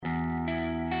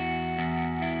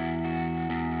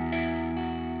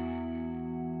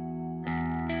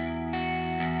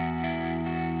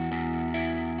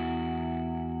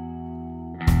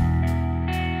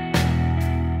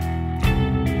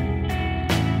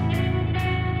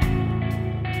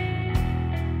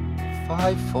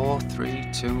5, 4, 3,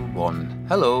 2, 1.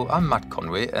 Hello, I'm Matt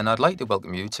Conway, and I'd like to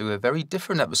welcome you to a very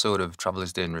different episode of Travel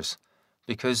is Dangerous.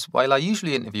 Because while I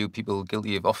usually interview people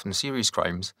guilty of often serious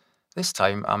crimes, this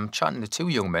time I'm chatting to two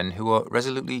young men who are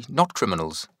resolutely not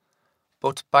criminals.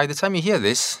 But by the time you hear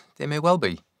this, they may well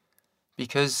be.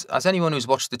 Because as anyone who's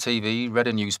watched the TV, read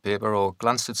a newspaper, or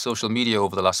glanced at social media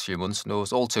over the last few months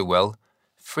knows all too well,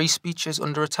 free speech is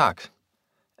under attack.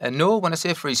 And no, when I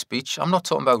say free speech, I'm not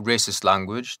talking about racist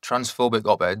language, transphobic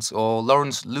op-eds, or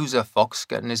Lawrence Loser Fox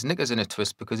getting his knickers in a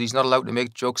twist because he's not allowed to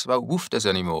make jokes about woofers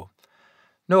anymore.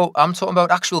 No, I'm talking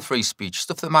about actual free speech,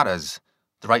 stuff that matters.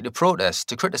 The right to protest,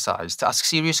 to criticise, to ask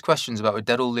serious questions about a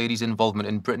dead old lady's involvement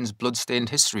in Britain's blood-stained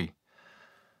history.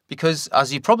 Because,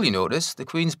 as you probably noticed, the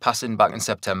Queen's passing back in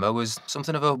September was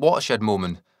something of a watershed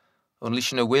moment,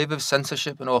 unleashing a wave of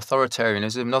censorship and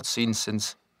authoritarianism not seen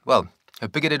since, well, her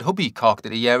bigoted hubby carked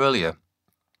it a year earlier.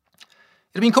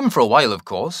 It had been coming for a while, of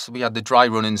course. We had the dry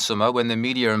run in summer when the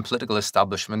media and political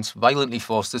establishments violently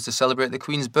forced us to celebrate the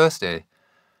Queen's birthday.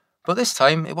 But this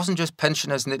time, it wasn't just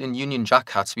pensioners knitting Union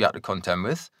Jack hats we had to contend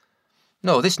with.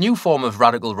 No, this new form of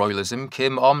radical royalism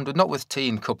came armed not with tea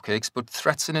and cupcakes, but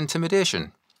threats and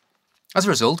intimidation. As a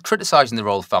result, criticising the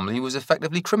royal family was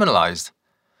effectively criminalised.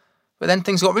 But then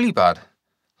things got really bad.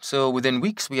 So within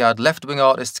weeks we had left-wing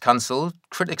artists cancelled,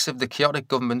 critics of the chaotic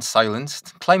government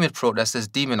silenced, climate protesters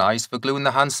demonised for gluing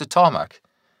their hands to tarmac.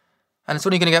 And it's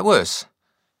only going to get worse,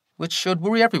 which should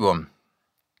worry everyone.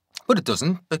 But it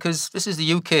doesn't, because this is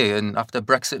the UK, and after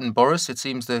Brexit and Boris, it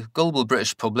seems the global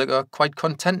British public are quite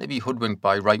content to be hoodwinked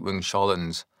by right-wing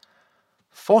charlatans.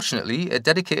 Fortunately, a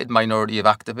dedicated minority of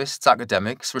activists,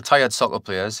 academics, retired soccer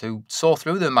players who saw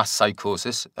through the mass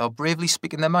psychosis are bravely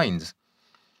speaking their minds.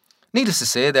 Needless to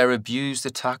say, they're abused,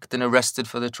 attacked and arrested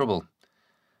for their trouble.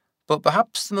 But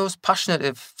perhaps the most passionate,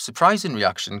 if surprising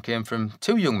reaction came from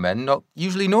two young men not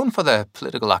usually known for their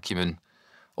political acumen,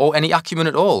 or any acumen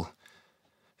at all.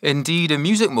 Indeed, a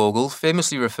music mogul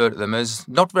famously referred to them as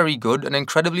not very good and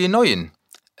incredibly annoying,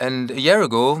 and a year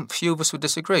ago, few of us would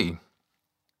disagree.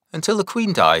 Until the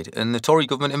Queen died and the Tory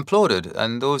government imploded,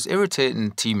 and those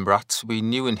irritating teen brats we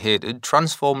knew and hated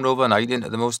transformed overnight into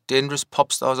the most dangerous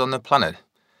pop stars on the planet.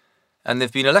 And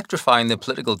they've been electrifying the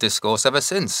political discourse ever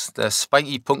since, their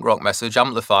spiky punk rock message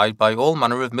amplified by all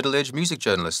manner of middle-aged music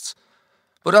journalists.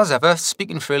 But as ever,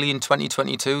 speaking freely in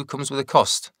 2022 comes with a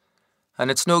cost. And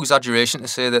it's no exaggeration to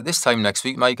say that this time next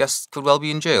week my guest could well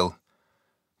be in jail.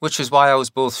 Which is why I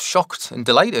was both shocked and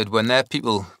delighted when their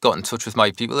people got in touch with my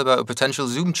people about a potential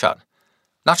Zoom chat.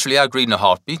 Naturally, I agreed in a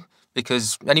heartbeat,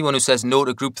 because anyone who says no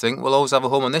to groupthink will always have a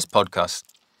home on this podcast.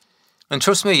 And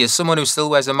trust me, as someone who still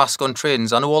wears a mask on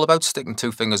trains, I know all about sticking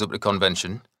two fingers up to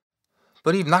convention.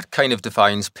 But even that kind of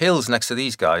defiance pales next to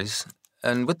these guys.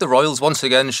 And with the royals once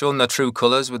again showing their true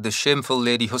colours with the shameful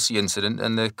Lady Hussey incident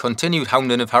and the continued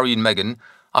hounding of Harry and Meghan,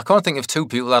 I can't think of two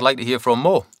people I'd like to hear from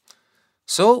more.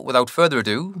 So, without further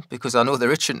ado, because I know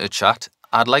they're itching to chat,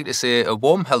 I'd like to say a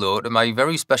warm hello to my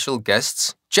very special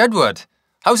guests, Jedward.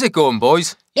 How's it going,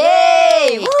 boys?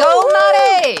 Yay! Go,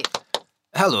 Matty!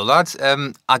 Hello, lads.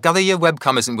 I gather your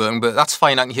webcam isn't working, but that's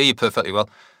fine. I can hear you perfectly well.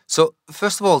 So,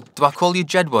 first of all, do I call you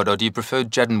Jedward, or do you prefer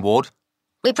Jed and Ward?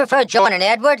 We prefer John and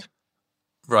Edward.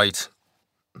 Right.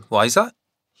 Why is that?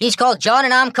 He's called John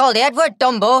and I'm called Edward,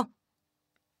 Dumbo.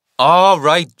 Oh,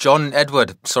 right, John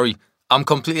Edward. Sorry, I'm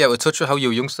completely out of touch with how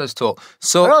you youngsters talk.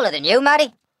 So, We're older than you,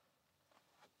 Matty.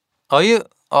 Are you?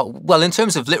 Oh, well, in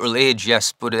terms of literal age,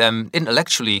 yes, but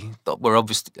intellectually, we're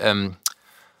obviously...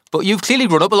 But you've clearly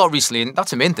grown up a lot recently, and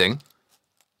that's the main thing.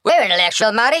 We're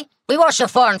intellectual, Matty. We watched a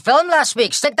foreign film last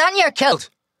week. Stick that in your kilt.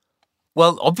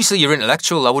 Well, obviously you're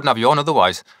intellectual. I wouldn't have you on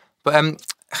otherwise. But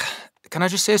can I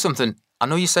just say something? I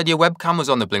know you said your webcam was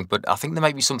on the blink, but I think there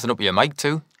might be something up with your mic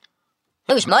too.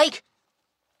 Who's Mike?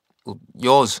 Well,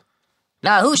 yours.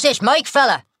 Now, who's this Mike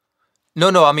fella?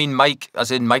 No, I mean mic, as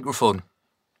in microphone.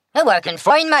 We're working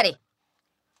fine, Matty.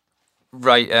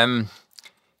 Right,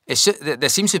 it's just, there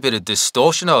seems a bit of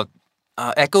distortion or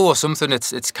echo or something.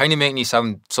 It's kind of making you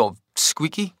sound sort of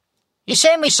squeaky. You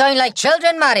saying we sound like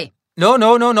children, Matty? No,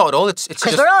 not at all. It's just...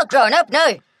 Because we're all grown up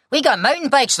now. We got mountain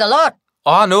bikes a lot.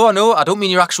 Oh, I know. I don't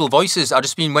mean your actual voices. I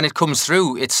just mean when it comes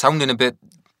through, it's sounding a bit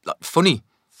funny.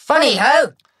 Funny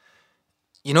how?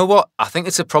 You know what? I think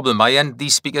it's a problem my end.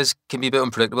 These speakers can be a bit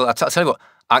unpredictable. I'll tell you what,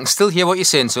 I can still hear what you're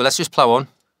saying, so let's just plough on.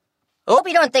 I hope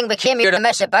you don't think we came here to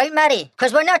mess about, Matty,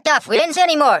 because we're not daft wins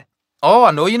anymore. Oh,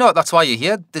 I know you're not. That's why you're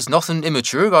here. There's nothing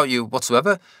immature about you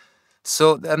whatsoever.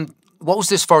 So, what was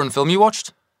this foreign film you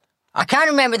watched? I can't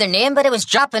remember the name, but it was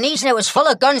Japanese and it was full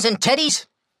of guns and titties.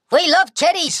 We love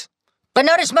titties, but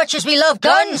not as much as we love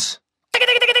guns.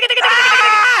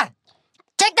 Ah!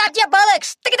 Take that At your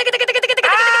bollocks!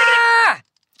 Ah!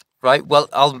 Right, well,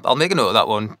 I'll make a note of that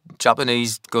one.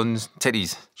 Japanese, guns,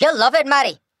 titties. You'll love it,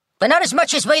 Matty. But not as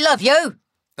much as we love you.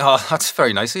 Oh, that's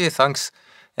very nice of you, thanks.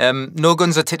 No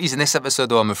guns or titties in this episode,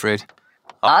 though, I'm afraid.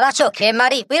 Oh, that's okay,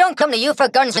 Matty. We don't come to you for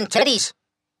guns and titties.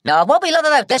 No, what we love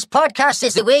about this podcast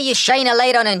is the way you shine a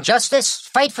light on injustice,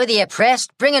 fight for the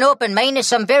oppressed, bring an open mind to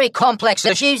some very complex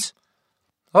issues.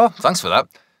 Oh, thanks for that.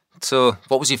 So,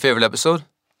 what was your favourite episode?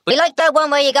 We like that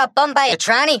one where you got bummed by a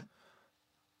tranny.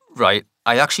 Right,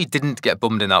 I actually didn't get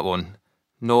bummed in that one.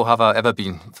 Nor have I ever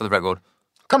been, for the record.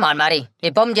 Come on, Matty.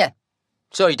 He bummed you.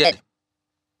 So he did.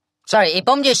 Sorry, he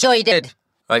bummed you, so he did.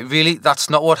 Right, really? That's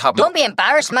not what happened. Don't be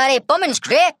embarrassed, Matty. Bumming's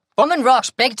great. Bumming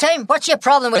rocks big time. What's your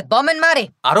problem with bumming,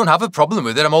 Matty? I don't have a problem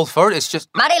with it. I'm all for it. It's just...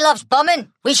 Matty loves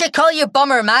bumming. We should call you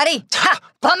Bummer Matty. Ha!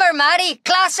 Bummer Matty.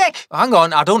 Classic. Hang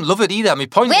on, I don't love it either. My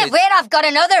point is... Wait, I've got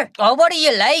another. Oh, what do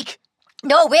you like?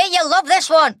 No, wait, you'll love this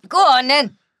one. Go on,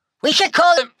 then. We should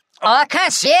call him... Oh, I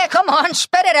can't say it. Come on,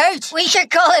 spit it out. We should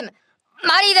call him...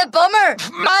 Matty the Bummer.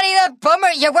 Matty the Bummer.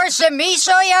 You're worse than me,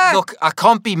 so you are. Look, I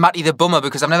can't be Matty the Bummer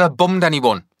because I've never bummed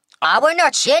anyone. We're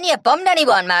not saying you bummed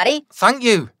anyone, Matty. Thank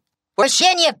you. We're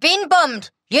saying you've been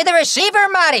bummed. You're the receiver,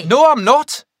 Matty. No, I'm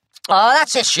not. Oh,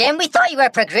 that's a shame. We thought you were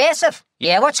progressive.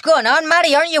 Yeah, what's going on,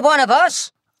 Matty? Aren't you one of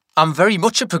us? I'm very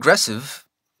much a progressive.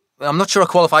 I'm not sure I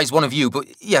qualify as one of you, but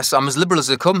yes, I'm as liberal as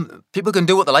they come. People can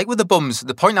do what they like with the bums.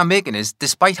 The point I'm making is,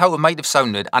 despite how it might have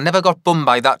sounded, I never got bummed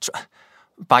by that...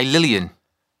 by Lillian.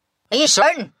 Are you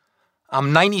certain?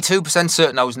 I'm 92%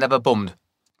 certain I was never bummed.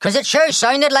 'Cause it sure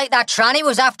sounded like that tranny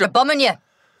was after bumming you.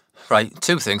 Right,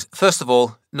 two things. First of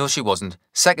all, no, she wasn't.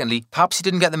 Secondly, perhaps she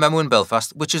didn't get the memo in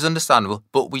Belfast, which is understandable,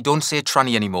 but we don't say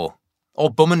tranny anymore.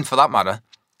 Or bumming, for that matter.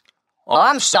 Oh,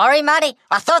 I'm sorry, Matty.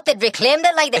 I thought they'd reclaimed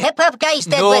it like the hip-hop guys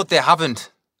did. No, they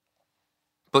haven't.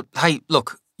 But, hey,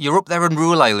 look, you're up there in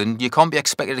rural Ireland. You can't be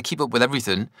expected to keep up with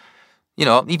everything. You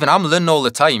know, even I'm learning all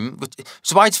the time.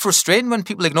 So why it's frustrating when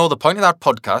people ignore the point of that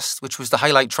podcast, which was to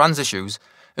highlight trans issues,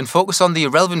 and focus on the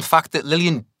irrelevant fact that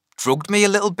Lillian drugged me a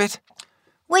little bit.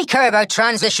 We care about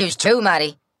trans issues too,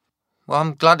 Matty. Well,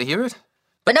 I'm glad to hear it.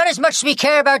 But not as much as we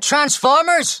care about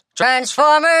Transformers.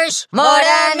 Transformers, more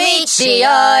than meets the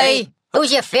eye.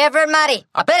 Who's your favourite, Matty?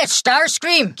 I bet it's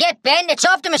Starscream. Get Ben, it's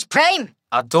Optimus Prime.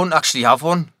 I don't actually have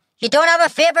one. You don't have a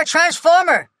favourite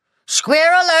Transformer?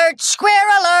 Square alert, square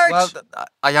alert. Well,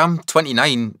 I am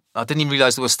 29. I didn't even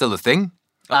realise there was still a thing.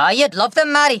 You'd love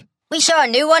them, Matty. We saw a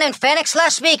new one in Phoenix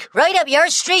last week, right up your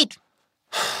street.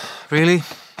 Really?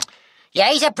 Yeah,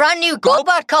 he's a brand new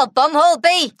GoBot called Bumhole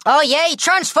B. Oh yeah, he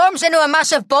transforms into a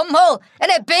massive bumhole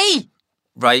and a bee.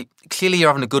 Right, clearly you're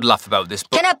having a good laugh about this,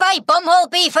 but... Can I buy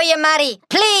Bumhole B for you, Matty?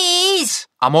 Please?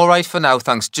 I'm alright for now,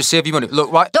 thanks. Just save your money.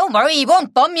 Look, why... Don't worry, he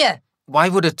won't bum you. Why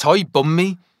would a toy bum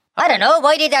me? I don't know,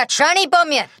 why did that tranny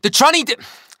bum you? The tranny did...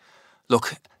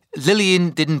 Look,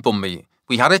 Lillian didn't bum me.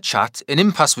 We had a chat, an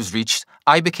impasse was reached,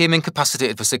 I became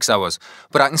incapacitated for 6 hours.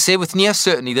 But I can say with near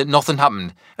certainty that nothing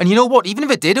happened. And you know what, even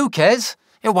if it did, who cares?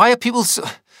 You know, why are people so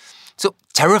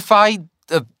terrified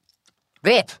of...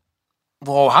 Rape?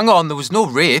 Whoa, hang on, there was no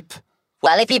rape.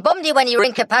 Well, if he bummed you when you were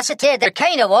incapacitated, there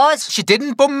kinda was. She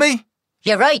didn't bum me.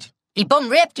 You're right, he bum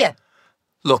raped you.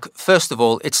 Look, first of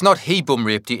all, it's not he bum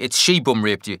raped you, it's she bum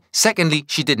raped you. Secondly,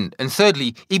 she didn't. And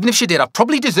thirdly, even if she did, I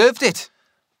probably deserved it.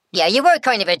 Yeah, you were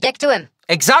kind of a dick to him.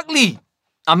 Exactly.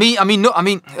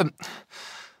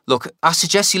 Look, I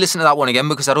suggest you listen to that one again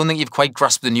because I don't think you've quite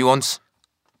grasped the nuance.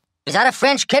 Is that a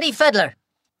French kitty fiddler?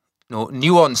 No,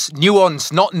 nuance,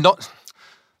 not...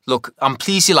 Look, I'm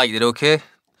pleased you liked it, okay?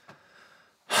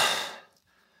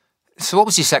 So what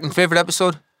was your second favourite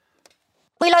episode?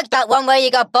 We liked that one where you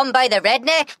got bummed by the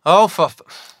redneck. Oh,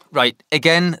 right,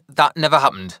 again, that never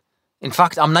happened. In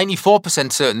fact, I'm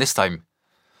 94% certain this time.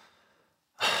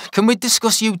 Can we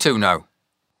discuss you two now?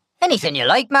 Anything you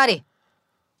like, Matty.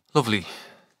 Lovely.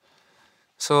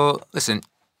 So, listen,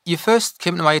 you first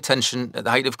came to my attention at the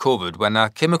height of COVID when I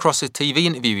came across a TV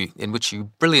interview in which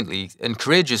you brilliantly and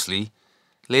courageously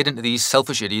laid into these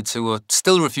selfish idiots who are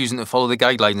still refusing to follow the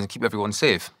guidelines and keep everyone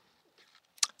safe.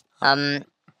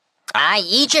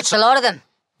 Egypt's a lot of them.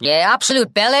 Yeah,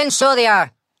 absolute bellends, so they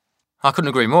are. I couldn't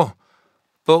agree more.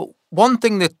 But one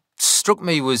thing that struck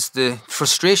me was the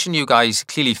frustration you guys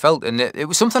clearly felt, and it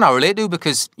was something I relate to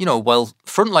because, you know, while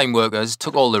frontline workers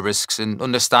took all the risks and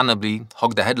understandably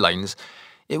hogged the headlines,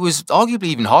 it was arguably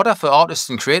even harder for artists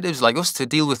and creatives like us to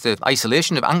deal with the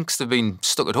isolation of angst of being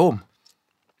stuck at home.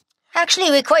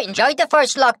 Actually, we quite enjoyed the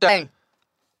first lockdown.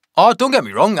 Oh, don't get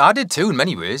me wrong, I did too in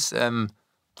many ways.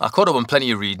 I caught up on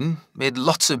plenty of reading, made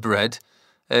lots of bread,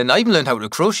 and I even learned how to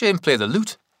crochet and play the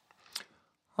lute.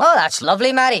 Oh, that's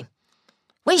lovely, Matty.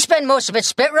 We spend most of it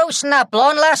spit roasting that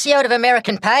blonde lassie out of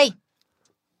American Pie.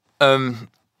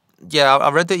 Yeah,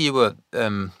 I read that you were,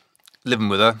 living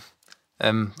with her.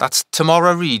 That's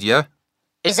Tamara Reid, yeah?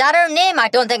 Is that her name? I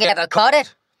don't think I ever caught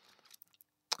it.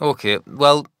 Okay,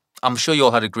 well, I'm sure you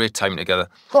all had a great time together.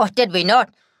 Oh, did we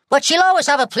not? But she'll always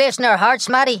have a place in our hearts,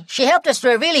 Matty. She helped us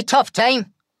through a really tough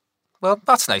time. Well,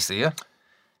 that's nice to hear.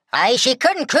 Aye, she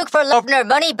couldn't cook for love nor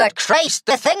money, but Christ,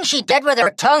 the thing she did with her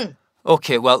tongue.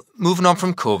 Okay, well, moving on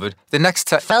from COVID, the next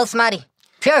time... Filth, Matty.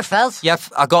 Pure filth. Yeah,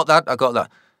 I got that.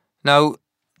 Now,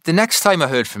 the next time I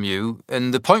heard from you,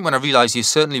 and the point when I realised you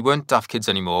certainly weren't daft kids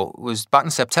anymore, was back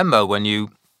in September when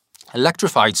you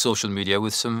electrified social media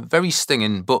with some very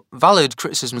stinging but valid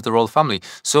criticism of the royal family.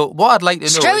 So what I'd like to know...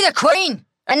 Screw the Queen!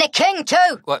 And the King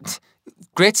too! What?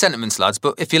 Great sentiments, lads,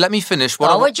 but if you let me finish...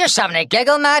 we're just having a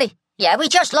giggle, Matty. Yeah, we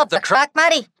just love the crack,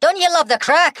 Matty. Don't you love the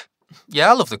crack? Yeah,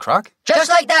 I love the crack. Just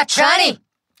like that tranny.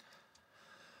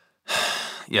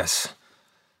 Yes.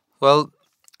 Well,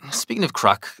 speaking of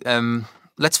crack,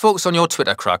 let's focus on your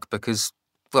Twitter crack because,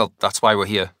 well, that's why we're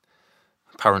here,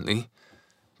 apparently.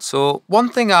 So, one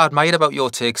thing I admired about your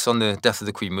takes on the death of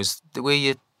the Queen was the way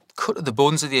you cut to the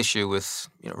bones of the issue with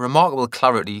remarkable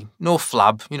clarity, no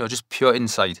flab, just pure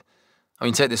insight. I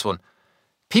mean, take this one.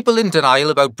 People in denial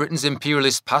about Britain's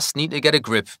imperialist past need to get a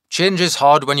grip. Change is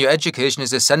hard when your education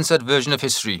is a censored version of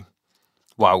history.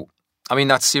 Wow. I mean,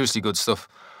 that's seriously good stuff.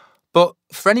 But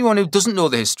for anyone who doesn't know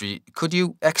the history, could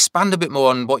you expand a bit more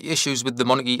on what issues with the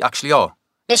monarchy actually are?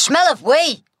 The smell of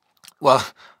wee. Well,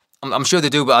 I'm sure they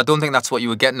do, but I don't think that's what you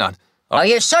were getting at. Oh,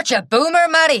 you're such a boomer,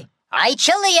 Matty. I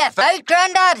chill the F out,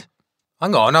 Grandad.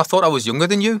 Hang on, I thought I was younger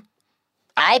than you.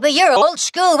 Aye, but you're old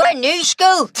school, we're new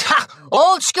school. Ha!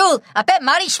 Old school. I bet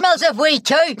Matty smells of wee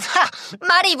too. Ha!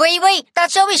 Matty wee wee,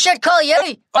 that's what we should call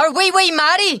you. Or wee wee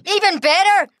Matty, even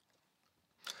better.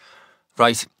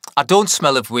 Right, I don't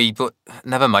smell of wee, but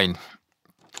never mind.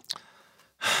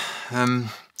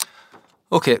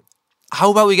 Okay,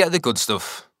 how about we get the good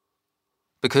stuff?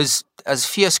 Because as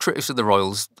fierce critics of the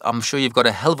royals, I'm sure you've got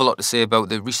a hell of a lot to say about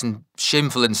the recent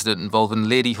shameful incident involving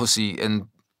Lady Hussey and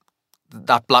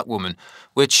that black woman,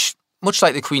 which, much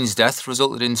like the Queen's death,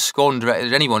 resulted in scorn directed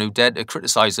at anyone who dared to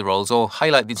criticise the royals or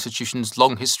highlight the institution's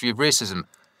long history of racism.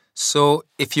 So,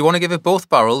 if you want to give it both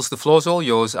barrels, the floor's all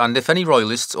yours, and if any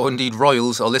royalists, or indeed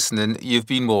royals, are listening, you've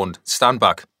been warned. Stand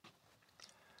back.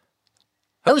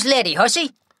 Who's Lady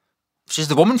Hussey? She's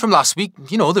the woman from last week, the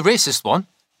racist one.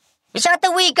 Is that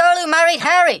the wee girl who married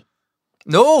Harry?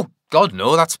 No, God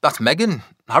no, that's Meghan.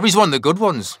 Harry's one of the good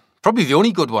ones. Probably the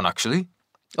only good one, actually.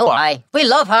 Oh, aye. We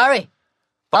love Harry.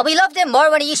 But we loved him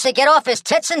more when he used to get off his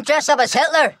tits and dress up as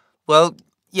Hitler. Well,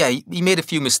 yeah, he made a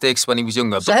few mistakes when he was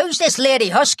younger. So who's this Lady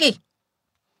Husky?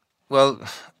 Well,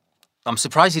 I'm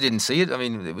surprised you didn't see it. I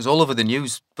mean, it was all over the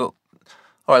news. But,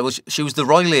 all right, well, she was the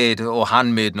royal aide or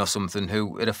handmaiden or something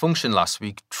who, at a function last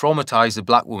week, traumatised a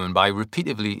black woman by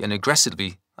repeatedly and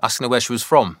aggressively asking her where she was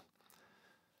from.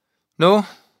 No?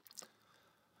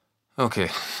 Okay.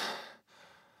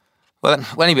 Well,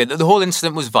 anyway, the whole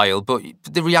incident was vile, but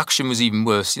the reaction was even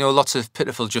worse. Lots of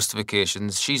pitiful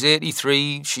justifications. She's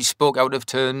 83, she spoke out of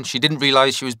turn, she didn't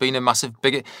realise she was being a massive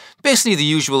bigot. Basically the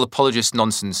usual apologist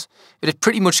nonsense. It had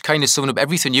pretty much kind of summed up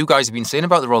everything you guys have been saying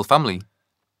about the royal family.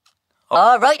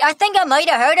 All right, I think I might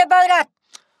have heard about that.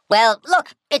 Well,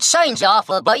 look, it sounds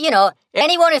awful, but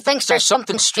anyone who thinks there's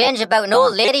something strange about an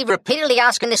old lady repeatedly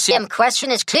asking the same question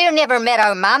is clear never met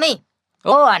our mammy.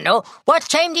 Oh, I know. What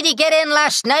time did he get in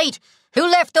last night? Who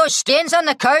left those stains on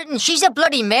the curtain? She's a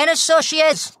bloody menace, so she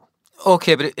is.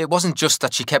 Okay, but it wasn't just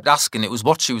that she kept asking, it was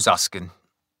what she was asking.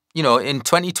 In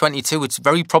 2022, it's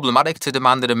very problematic to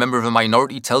demand that a member of a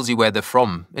minority tells you where they're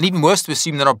from, and even worse to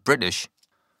assume they're not British.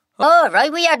 Oh,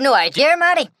 right, we had no idea,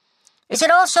 Matty. Is it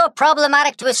also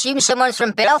problematic to assume someone's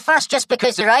from Belfast just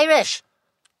because they're Irish?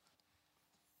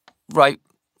 Right,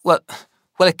 well,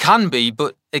 it can be,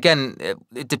 but again,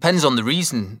 it depends on the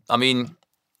reason. I mean,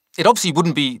 it obviously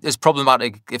wouldn't be as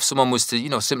problematic if someone was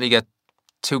to, simply get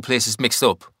two places mixed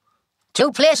up.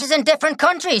 Two places in different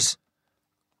countries?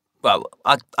 Well,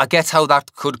 I get how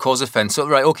that could cause offence. So,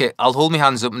 right, okay, I'll hold my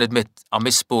hands up and admit I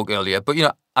misspoke earlier. But,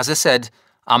 as I said,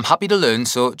 I'm happy to learn.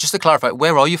 So, just to clarify,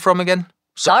 where are you from again?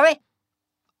 Sorry?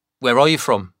 Where are you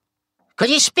from? Could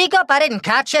you speak up? I didn't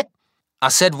catch it. I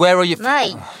said, where are you from?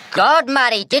 My God,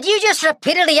 Matty, did you just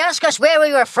repeatedly ask us where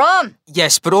we were from?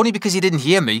 Yes, but only because you didn't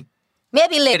hear me.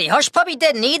 Maybe Lady Hush probably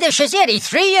didn't either. She's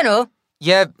 83,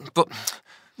 Yeah, but...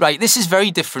 Right, this is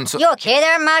very different. So... You okay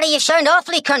there, Matty? You sound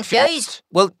awfully confused.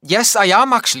 Well, yes, I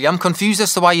am, actually. I'm confused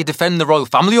as to why you defend the royal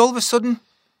family all of a sudden.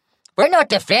 We're not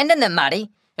defending them, Matty.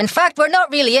 In fact, we're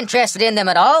not really interested in them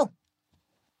at all.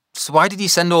 So why did you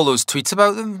send all those tweets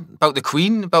about them? About the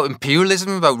Queen? About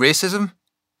imperialism? About racism?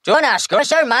 Don't ask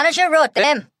us, our manager wrote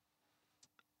them.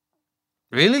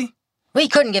 Really? We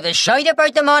couldn't give a shite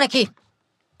about the monarchy.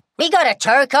 We got a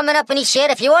tour coming up and he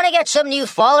said if you want to get some new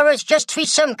followers, just tweet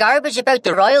some garbage about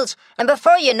the royals, and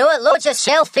before you know it, loads of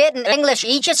self-hating English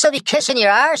Egypts will be kissing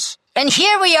your arse. And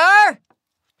here we are!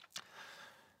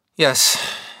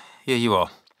 Yes, here you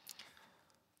are.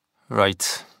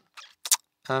 Right.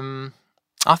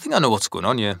 I think I know what's going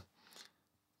on here.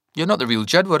 You're not the real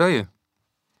Jedward, are you?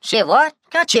 Say what?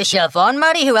 Got yourself on,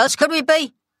 Matty. Who else could we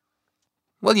be?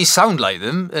 Well, you sound like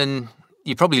them, and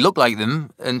you probably look like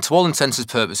them, and to all intents and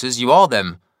purposes, you are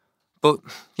them. But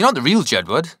you're not the real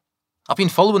Jedward. I've been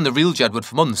following the real Jedward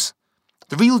for months.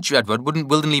 The real Jedward wouldn't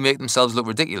willingly make themselves look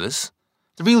ridiculous.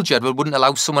 The real Jedward wouldn't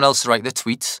allow someone else to write their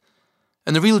tweets.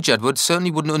 And the real Jedward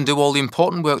certainly wouldn't undo all the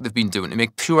important work they've been doing to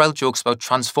make puerile jokes about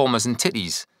Transformers and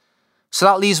titties. So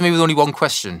that leaves me with only one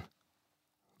question.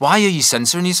 Why are you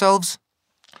censoring yourselves?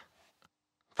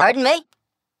 Pardon me?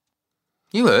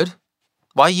 You heard.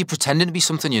 Why are you pretending to be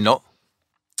something you're not?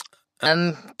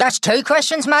 That's two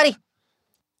questions, Matty.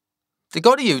 They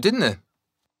got to you, didn't they?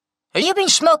 Have you been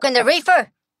smoking the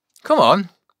reefer? Come on.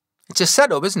 It's a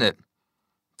setup, isn't it?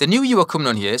 They knew you were coming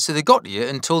on here, so they got to you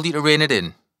and told you to rein it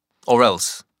in. Or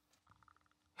else.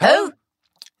 Who?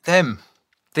 Them.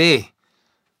 They.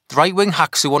 The right-wing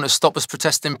hacks who want to stop us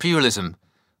protesting imperialism.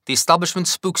 The establishment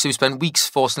spooks who spent weeks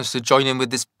forcing us to join in with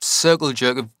this circle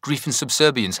jerk of grief and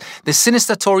subservience. The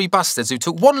sinister Tory bastards who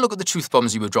took one look at the truth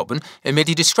bombs you were dropping and made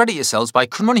you discredit yourselves by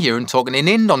coming on here and talking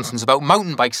inane nonsense about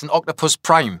mountain bikes and Octopus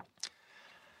Prime.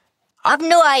 I've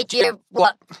no idea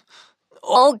what...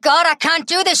 Oh God, I can't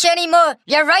do this anymore.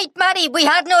 You're right, Matty. We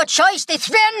had no choice. They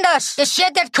threatened us. They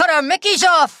said they'd cut our mickeys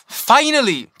off.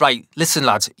 Finally! Right, listen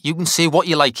lads, you can say what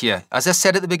you like here. As I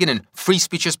said at the beginning, free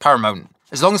speech is paramount.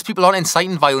 As long as people aren't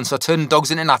inciting violence or turning dogs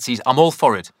into Nazis, I'm all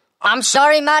for it. I'm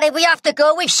sorry, Matty. We have to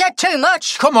go. We've said too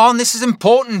much. Come on, this is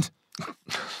important.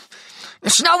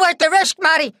 It's not worth the risk,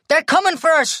 Matty. They're coming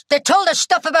for us. They told us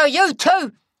stuff about you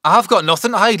too. I've got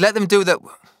nothing to hide. Let them do that.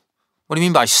 What do you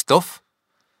mean by stuff?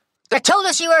 They told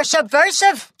us you were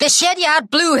subversive. They said you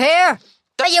had blue hair.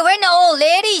 That you were into old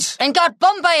ladies and got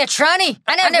bummed by a tranny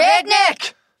and a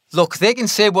redneck. Look, they can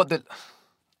say what the...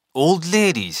 Old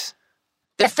ladies?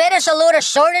 They fed us a load of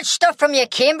sordid stuff from your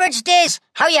Cambridge days.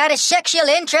 How you had a sexual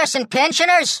interest in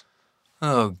pensioners.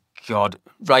 Oh, God.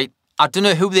 Right, I don't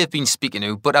know who they've been speaking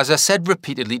to, but as I said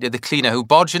repeatedly to the cleaner who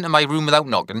barged into my room without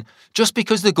knocking, just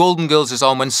because the Golden Girls is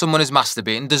on when someone is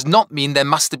masturbating does not mean they're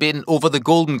masturbating over the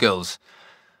Golden Girls.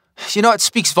 You know, it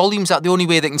speaks volumes that the only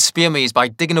way they can spear me is by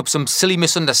digging up some silly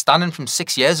misunderstanding from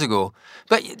 6 years ago.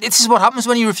 But this is what happens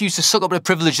when you refuse to suck up to the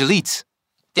privileged elite.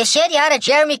 They said you had a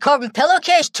Jeremy Corbyn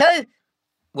pillowcase too.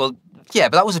 Well, yeah,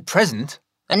 but that was a present.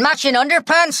 And matching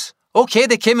underpants. OK,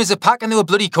 they came as a pack and they were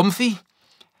bloody comfy.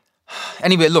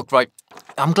 Anyway, look, right,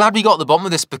 I'm glad we got to the bottom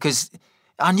of this because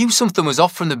I knew something was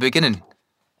off from the beginning.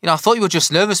 You know, I thought you were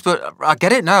just nervous, but I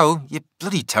get it now. You're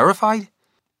bloody terrified.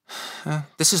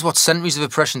 This is what centuries of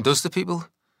oppression does to people.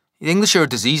 The English are a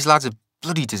disease, lads, a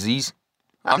bloody disease.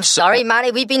 I'm sorry,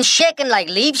 Matty, we've been shaking like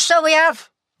leaves, so we have.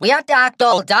 We had to act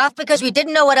all daft because we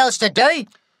didn't know what else to do.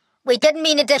 We didn't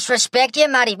mean to disrespect you,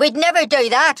 Matty. We'd never do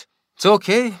that. It's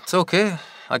okay.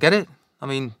 I get it. I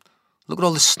mean, look at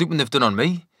all the snooping they've done on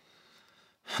me.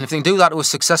 And if they can do that to a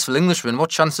successful Englishman, what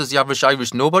chance does the average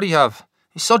Irish nobody have?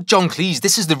 You saw John Cleese,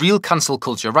 this is the real cancel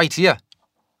culture right here.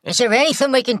 Is there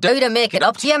anything we can do to make it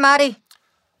up to you, Matty?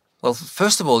 Well,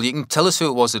 first of all, you can tell us who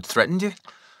it was that threatened you.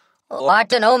 Oh, I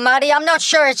don't know, Matty. I'm not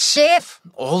sure it's safe.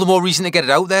 All the more reason to get it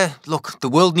out there. Look, the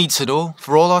world needs to know,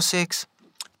 for all our sakes.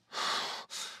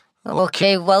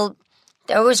 OK, well,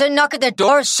 there was a knock at the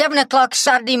door, 7 o'clock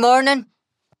Saturday morning.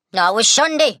 No, it was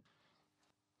Sunday.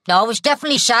 No, it was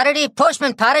definitely Saturday.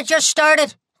 Postman Pat had just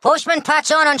started. Postman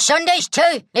Pat's on Sundays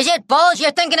too. Is it balls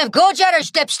you're thinking of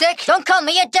go-jetters, dipstick? Don't call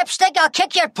me a dipstick, I'll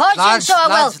kick your pods in so I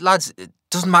will. Lads, it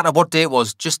doesn't matter what day it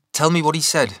was. Just tell me what he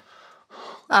said.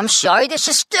 I'm sorry, this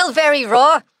is still very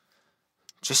raw.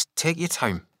 Just take your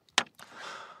time.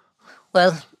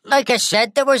 Well, like I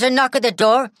said, there was a knock at the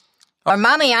door. Our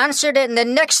mammy answered it and the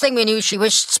next thing we knew she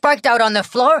was sparked out on the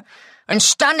floor and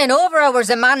standing over her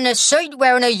was a man in a suit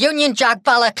wearing a Union Jack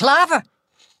balaclava.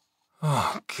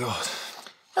 Oh, God.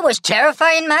 It was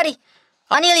terrifying, Matty.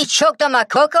 I nearly choked on my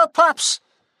Cocoa Pops.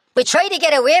 We tried to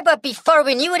get away, but before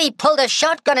we knew it, he pulled a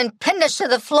shotgun and pinned us to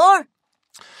the floor.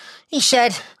 He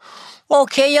said,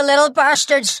 OK, you little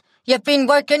bastards, you've been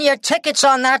working your tickets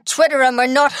on that Twitter and we're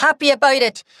not happy about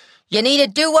it. You need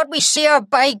to do what we say or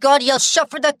by God, you'll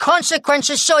suffer the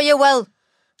consequences, so you will.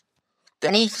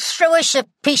 and he threw us a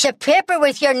piece of paper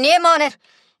with your name on it.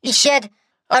 He said,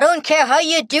 I don't care how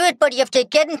you do it, but you have to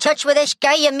get in touch with this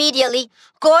guy immediately,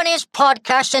 go on his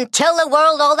podcast and tell the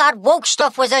world all that woke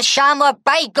stuff was a sham, or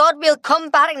by God, we'll come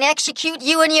back and execute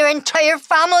you and your entire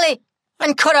family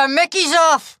and cut our Mickeys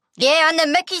off. Yeah, and the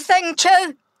Mickey thing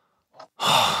too.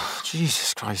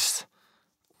 Jesus Christ.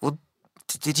 Well,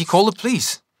 did you call the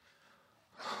police?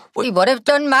 We would have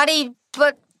done, Matty,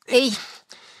 but he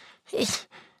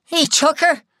took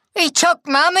her. He took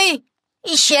Mammy.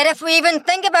 He said if we even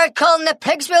think about calling the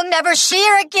pigs, we'll never see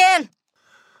her again.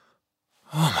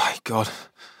 Oh my God.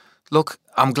 Look,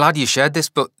 I'm glad you shared this,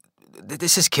 but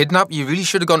this is kidnap. You really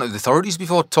should have gone to the authorities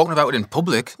before talking about it in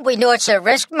public. We know it's a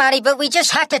risk, Matty, but we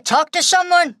just had to talk to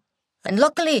someone. And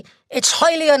luckily, it's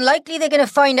highly unlikely they're going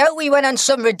to find out we went on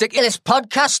some ridiculous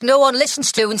podcast no one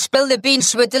listens to and spill the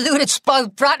beans to a deluded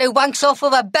spoiled brat who wanks off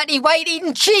of a Betty White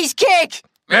eating cheesecake.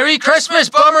 Merry Christmas,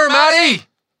 bummer, Matty!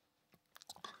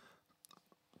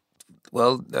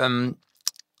 Well,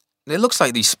 it looks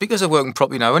like these speakers are working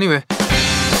properly now anyway.